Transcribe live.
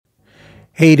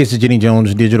Hey, this is Jenny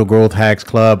Jones, Digital Growth Hacks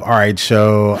Club. All right,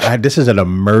 so this is an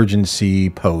emergency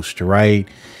post, right?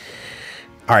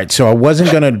 All right, so I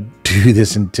wasn't going to do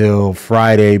this until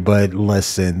Friday, but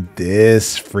listen,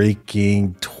 this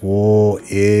freaking tool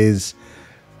is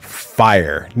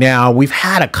fire. Now, we've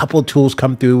had a couple tools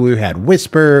come through. We had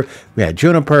Whisper, we had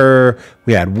Juniper,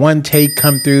 we had One Take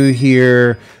come through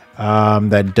here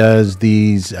that does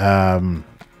these...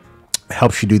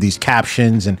 helps you do these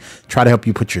captions and try to help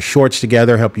you put your shorts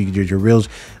together, help you do your reels.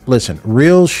 Listen,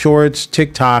 reels, shorts,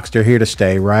 TikToks, they're here to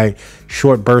stay, right?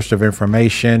 Short burst of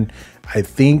information. I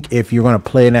think if you're going to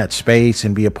play in that space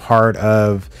and be a part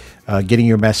of getting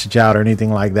your message out or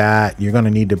anything like that, you're going to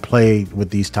need to play with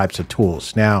these types of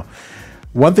tools. Now,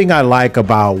 one thing I like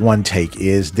about One Take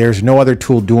is there's no other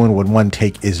tool doing what One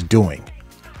Take is doing.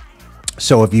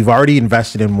 So if you've already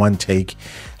invested in One Take,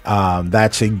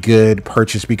 that's a good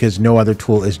purchase because no other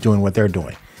tool is doing what they're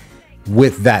doing.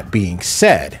 With that being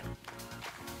said,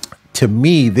 to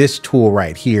me, this tool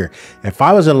right here, if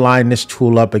I was to line this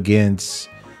tool up against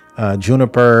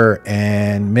Juniper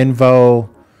and Minvo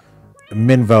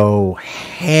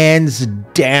hands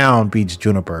down beats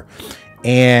Juniper.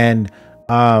 And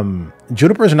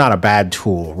Juniper is not a bad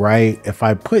tool, right? If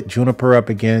I put Juniper up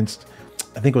against,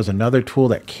 I think it was another tool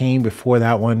that came before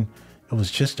that one, it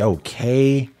was just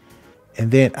okay.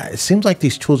 And then it seems like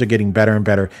these tools are getting better and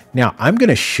better. Now, I'm going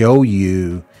to show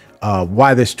you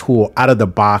why this tool out of the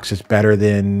box is better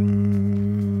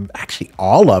than actually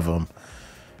all of them.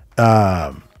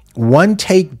 One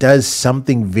Take does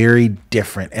something very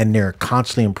different and they're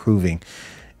constantly improving.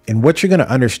 And what you're going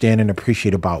to understand and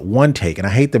appreciate about One Take, and I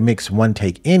hate to mix One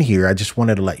Take in here, I just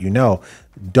wanted to let you know,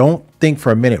 don't think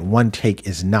for a minute One Take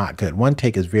is not good. One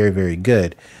Take is very, very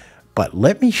good. But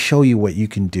let me show you what you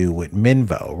can do with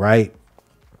Minvo, right?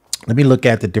 Let me look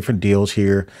at the different deals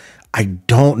here. I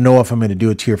don't know if I'm going to do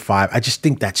a tier 5. I just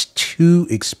think that's too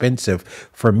expensive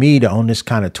for me to own this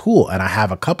kind of tool. And I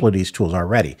have a couple of these tools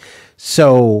already.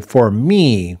 So for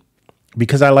me,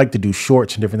 because I like to do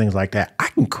shorts and different things like that, I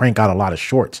can crank out a lot of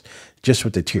shorts just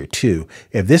with the tier 2.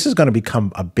 If this is going to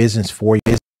become a business for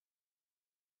you,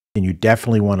 then you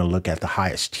definitely want to look at the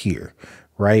highest tier,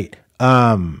 right?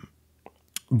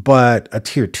 But a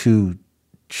tier 2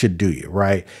 should do you,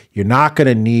 right? You're not going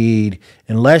to need,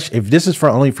 if this is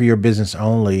only for your business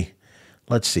only,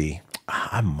 let's see,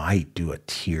 I might do a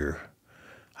tier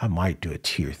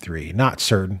 3, not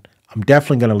certain. I'm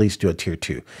definitely going to at least do a tier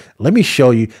 2. Let me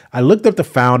show you. I looked up the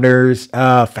founders.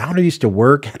 Founder used to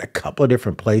work at a couple of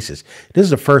different places. This is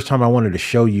the first time I wanted to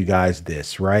show you guys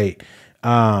this, right?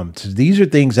 So these are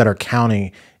things that are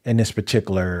counting in this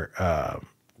particular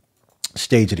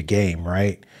stage of the game,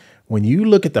 right? When you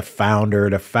look at the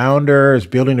founder is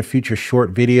building a future short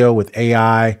video with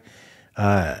AI,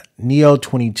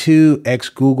 Neo22, X,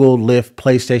 Google, Lyft,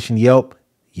 PlayStation, Yelp.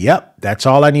 Yep, that's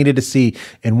all I needed to see.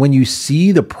 And when you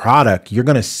see the product, you're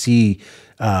going to see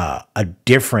a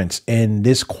difference in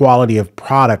this quality of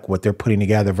product, what they're putting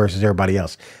together versus everybody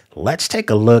else. Let's take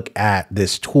a look at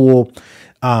this tool.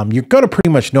 You're going to pretty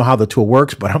much know how the tool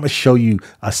works, but I'm going to show you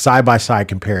a side-by-side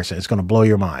comparison. It's going to blow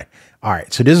your mind. All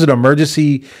right. So this is an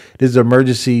emergency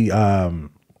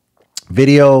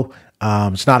video.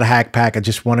 It's not a hack pack. I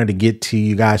just wanted to get to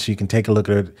you guys so you can take a look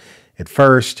at it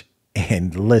first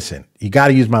and listen. You got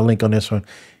to use my link on this one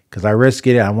because I risked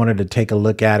it. I wanted to take a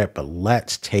look at it, but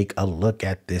let's take a look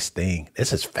at this thing.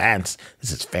 This is fancy.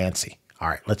 This is fancy. All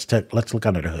right. Let's look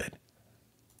under the hood.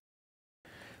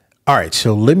 All right,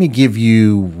 so let me give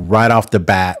you right off the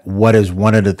bat what is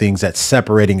one of the things that's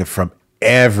separating it from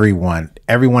everyone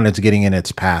that's getting in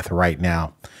its path right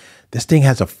now. This thing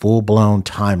has a full-blown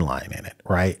timeline in it,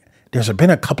 right? There's been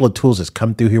a couple of tools that's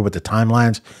come through here with the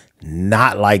timelines,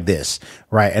 not like this,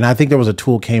 right? And I think there was a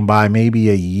tool came by maybe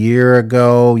a year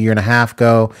and a half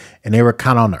ago, and they were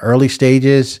kind of on the early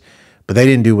stages, but they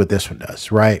didn't do what this one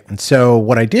does, right? And so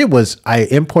what I did was I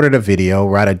imported a video,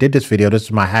 right? I did this video. This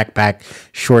is my hack pack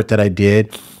short that I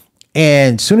did.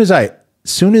 And soon as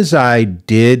I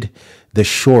did the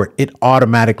short, it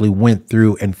automatically went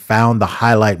through and found the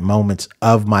highlight moments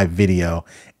of my video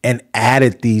and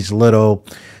added these little.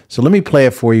 So let me play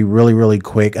it for you really, really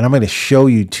quick. And I'm going to show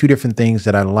you two different things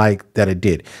that I like that it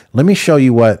did. Let me show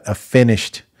you what a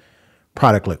finished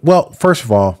product look. Well, first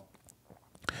of all,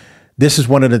 this is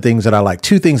one of the things that I like.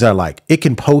 Two things I like. It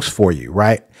can post for you,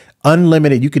 right?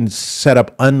 Unlimited. You can set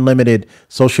up unlimited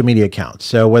social media accounts.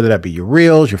 So whether that be your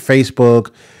Reels, your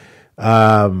Facebook,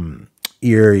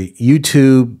 your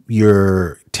YouTube,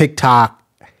 your TikTok,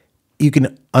 you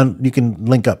can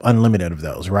link up unlimited of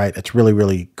those, right? That's really,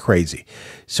 really crazy.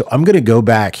 So I'm going to go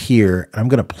back here and I'm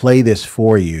going to play this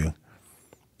for you.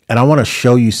 And I want to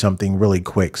show you something really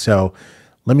quick. So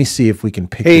let me see if we can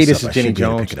pick this up. This is Jenny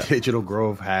Jones, Digital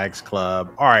Growth Hacks Club.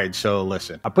 All right, so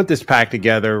listen, I put this pack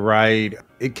together, right?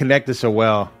 It connected so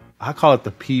well. I call it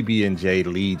the PB&J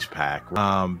Leads pack.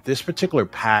 This particular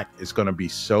pack is going to be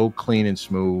so clean and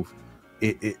smooth.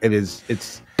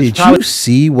 Did you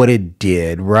see what it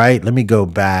did, right? Let me go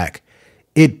back.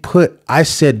 I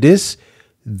said it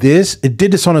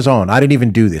did this on its own. I didn't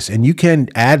even do this. And you can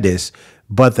add this,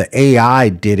 but the AI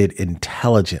did it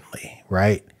intelligently,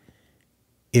 right?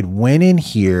 It went in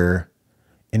here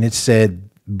and it said,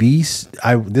 this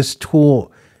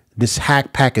tool, this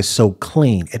hack pack is so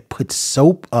clean. It put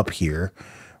soap up here,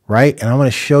 right? And I'm going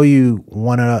to show you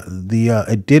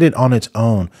it did it on its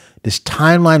own. This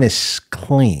timeline is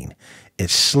clean.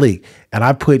 It's sleek. And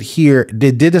I put here,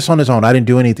 did this on its own. I didn't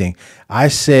do anything. I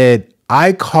said,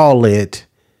 I call it,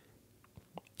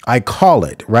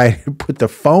 right? Put the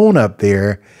phone up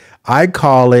there. I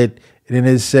call it, and then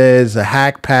it says a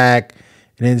hack pack.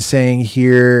 And then saying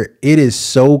here, it is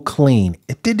so clean.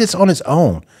 It did this on its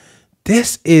own.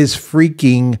 This is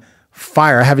freaking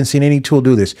fire. I haven't seen any tool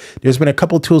do this. There's been a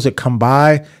couple of tools that come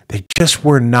by. They just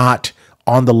were not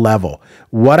on the level.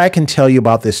 What I can tell you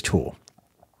about this tool,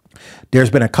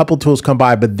 there's been a couple tools come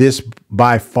by, but this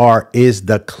by far is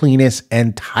the cleanest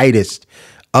and tightest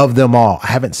of them all. I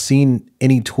haven't seen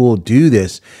any tool do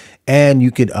this. And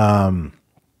you could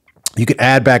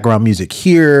add background music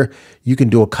here. You can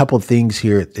do a couple things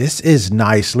here. This is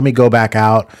nice. Let me go back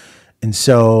out. And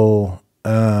so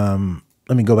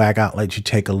let me go back out and let you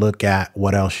take a look at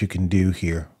what else you can do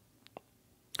here.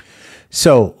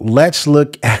 So let's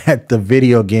look at the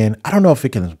video again. I don't know if it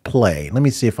can play. Let me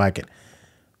see if I can.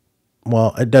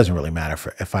 Well, it doesn't really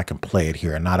matter if I can play it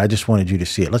here or not. I just wanted you to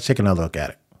see it. Let's take another look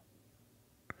at it.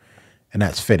 And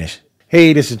that's finished.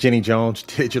 Hey, this is Jenny Jones,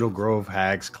 Digital Growth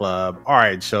Hacks Club. All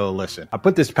right, so listen, I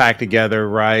put this pack together,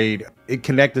 right? It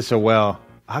connected so well.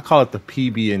 I call it the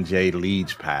PB&J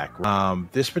Leads pack.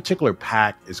 This particular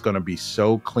pack is going to be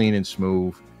so clean and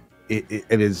smooth.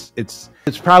 It's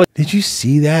probably. Did you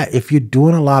see that? If you're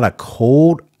doing a lot of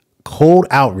cold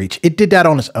outreach, it did that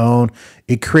on its own.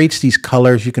 It creates these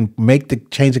colors. You can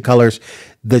change the colors,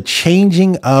 the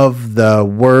changing of the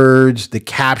words, the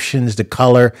captions, the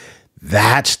color.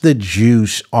 That's the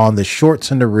juice on the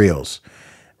shorts and the reels,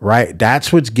 right?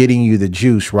 That's what's getting you the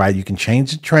juice, right? You can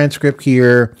change the transcript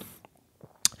here.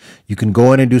 You can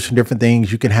go in and do some different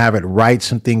things. You can have it write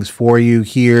some things for you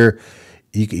here.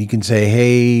 You can say,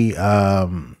 hey,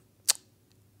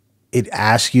 it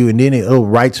asks you, and then it'll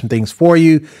write some things for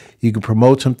you. You can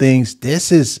promote some things.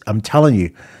 I'm telling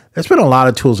you, there's been a lot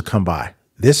of tools that come by.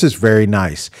 This is very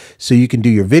nice. So you can do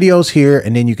your videos here,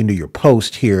 and then you can do your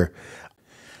post here.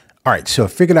 All right, so I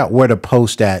figured out where to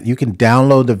post at. You can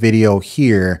download the video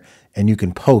here, and you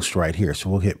can post right here. So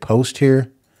we'll hit post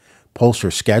here, post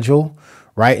or schedule,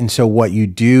 right? And so what you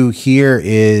do here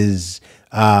is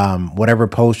whatever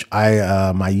post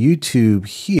my YouTube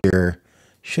here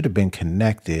should have been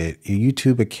connected. Your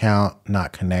YouTube account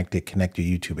not connected. Connect your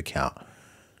YouTube account.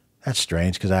 That's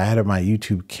strange because I had my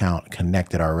YouTube account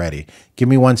connected already. Give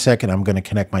me 1 second. I'm going to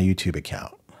connect my YouTube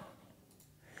account.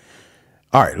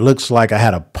 All right, looks like I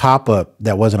had a pop-up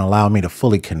that wasn't allowing me to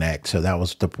fully connect. So that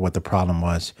was what the problem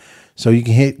was. So you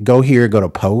can go here, go to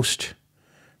post,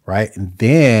 right? And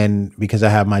then because I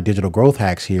have my digital growth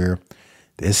hacks here,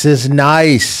 this is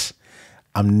nice.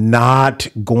 I'm not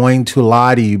going to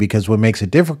lie to you because what makes it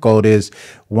difficult is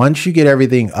once you get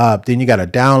everything up, then you got to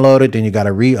download it, then you got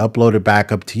to re-upload it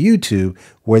back up to YouTube.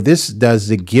 Where this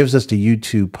does, it gives us the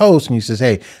YouTube post and you says,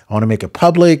 hey, I want to make it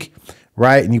public,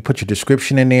 right? And you put your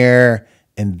description in there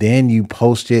and then you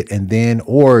post it and then,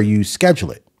 or you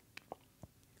schedule it.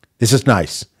 This is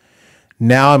nice.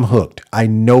 Now I'm hooked. I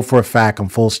know for a fact I'm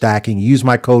full stacking. Use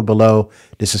my code below.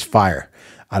 This is fire.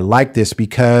 I like this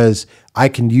because I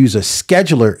can use a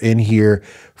scheduler in here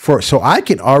so I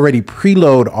can already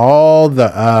preload all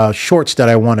the shorts that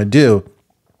I want to do.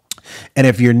 And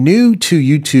if you're new to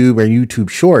YouTube or YouTube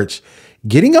Shorts,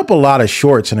 getting up a lot of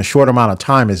shorts in a short amount of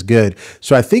time is good.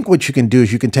 So I think what you can do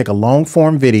is you can take a long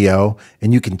form video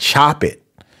and you can chop it.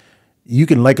 You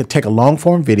can take a long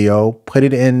form video, put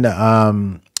it in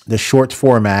the shorts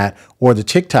format or the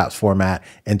TikToks format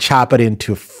and chop it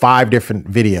into 5 different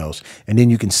videos. And then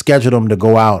you can schedule them to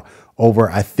go out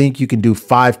over, I think you can do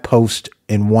 5 posts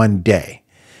in 1 day,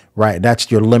 right?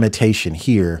 That's your limitation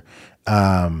here.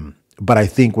 But I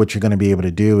think what you're going to be able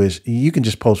to do is you can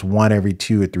just post 1 every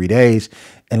 2 or 3 days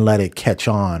and let it catch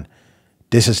on.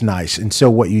 This is nice. And so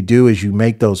what you do is you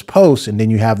make those posts and then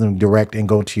you have them direct and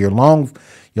go to your long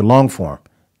form.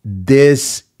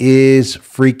 This is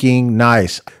freaking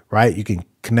nice, right? You can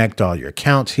connect all your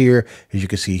accounts here. As you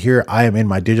can see here, I am in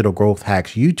my Digital Growth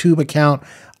Hacks YouTube account.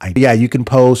 Yeah, you can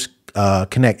post,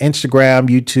 connect Instagram,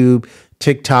 YouTube,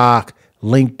 TikTok,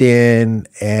 LinkedIn,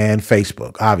 and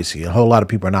Facebook. Obviously, a whole lot of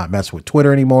people are not messing with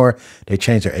Twitter anymore. They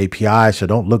changed their API, so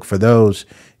don't look for those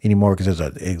anymore because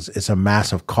it's a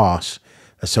massive cost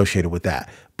associated with that.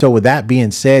 So with that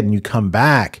being said, and you come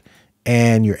back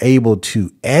and you're able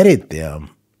to edit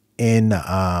them in the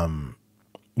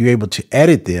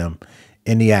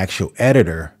actual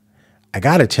editor. I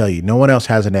got to tell you, no one else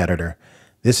has an editor.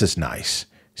 This is nice.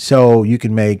 So you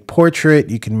can make portrait,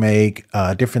 you can make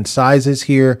different sizes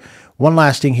here. One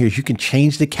last thing here is you can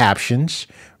change the captions,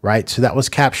 right? So that was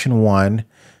caption 1.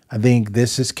 I think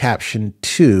this is caption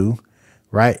 2,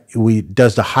 right?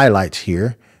 Does the highlights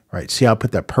here, right? See how I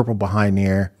put that purple behind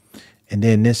there. And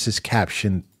then this is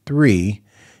caption 3.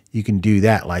 You can do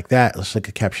that like that. Let's look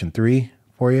at caption 3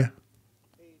 for you.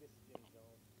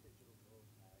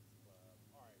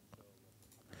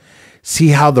 See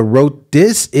how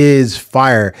this is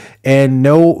fire, and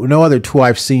no other tool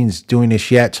I've seen is doing this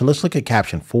yet. So let's look at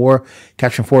caption 4.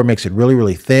 Caption 4 makes it really,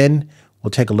 really thin. We'll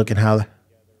take a look at how.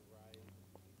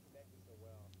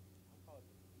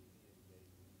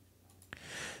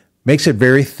 Makes it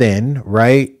very thin,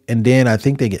 right? And then I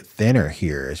think they get thinner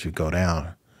here as you go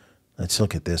down. Let's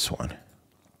look at this one.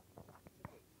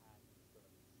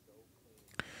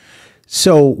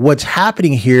 So what's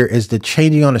happening here is the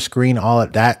changing on the screen, all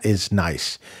of that is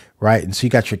nice, right? And so you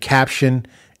got your caption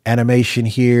animation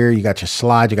here, you got your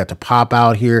slide, you got the pop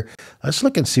out here. Let's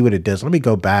look and see what it does. Let me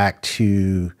go back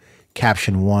to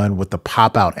caption 1 with the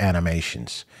pop out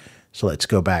animations. So let's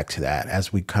go back to that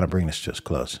as we kind of bring this just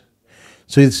close.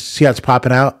 So you see how it's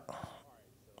popping out?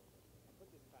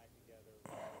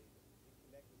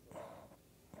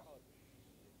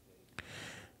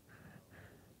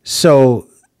 So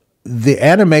the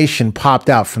animation popped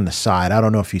out from the side. I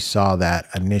don't know if you saw that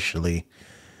initially.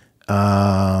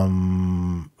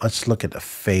 Let's look at the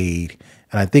fade.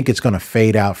 And I think it's going to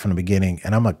fade out from the beginning.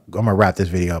 And I'm gonna wrap this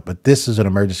video up. But this is an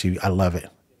emergency. I love it.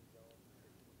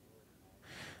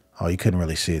 Oh, you couldn't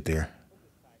really see it there.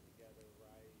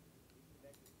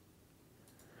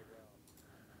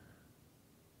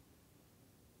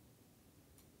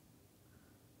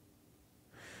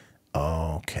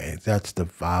 Okay, that's the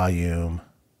volume.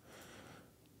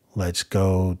 Let's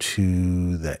go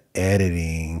to the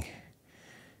editing.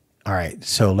 All right,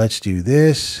 so let's do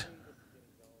this.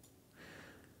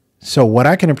 So what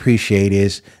I can appreciate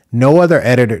is no other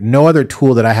editor, no other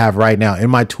tool that I have right now in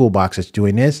my toolbox is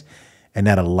doing this, and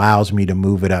that allows me to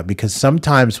move it up, because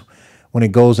sometimes when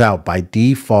it goes out by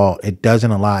default, it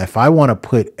doesn't allow. If I want to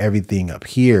put everything up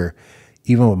here,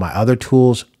 even with my other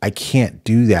tools, I can't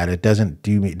do that. It doesn't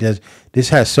do me. This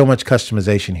has so much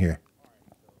customization here.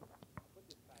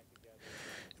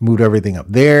 Moved everything up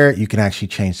there. You can actually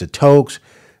change the tokes,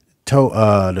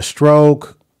 the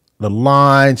stroke, the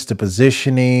lines, the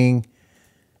positioning,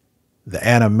 the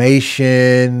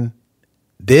animation.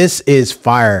 This is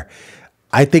fire.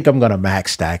 I think I'm going to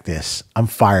max stack this. I'm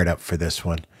fired up for this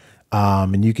one.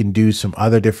 And you can do some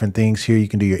other different things here. You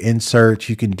can do your inserts.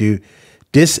 You can do,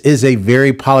 this is a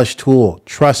very polished tool.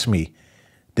 Trust me.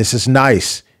 This is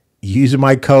nice. Using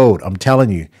my code. I'm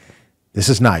telling you, this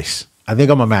is nice. I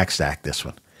think I'm going to max stack this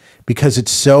one because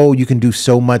it's so, you can do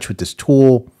so much with this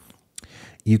tool.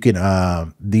 You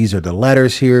can, these are the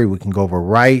letters here. We can go over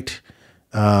right.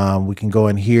 We can go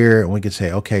in here and we can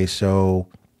say, okay, so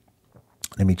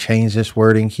let me change this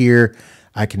wording here.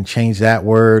 I can change that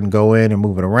word and go in and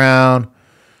move it around.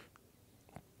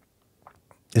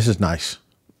 This is nice.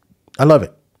 I love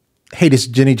it. Hey, this is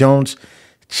Jenny Jones.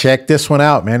 Check this one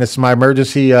out, man. It's my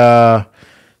emergency,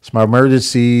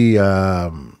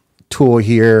 tool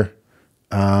here.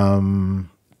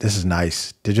 This is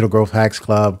nice. Digital Growth Hacks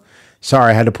Club.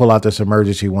 Sorry, I had to pull out this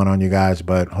emergency one on you guys,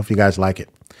 but hopefully you guys like it.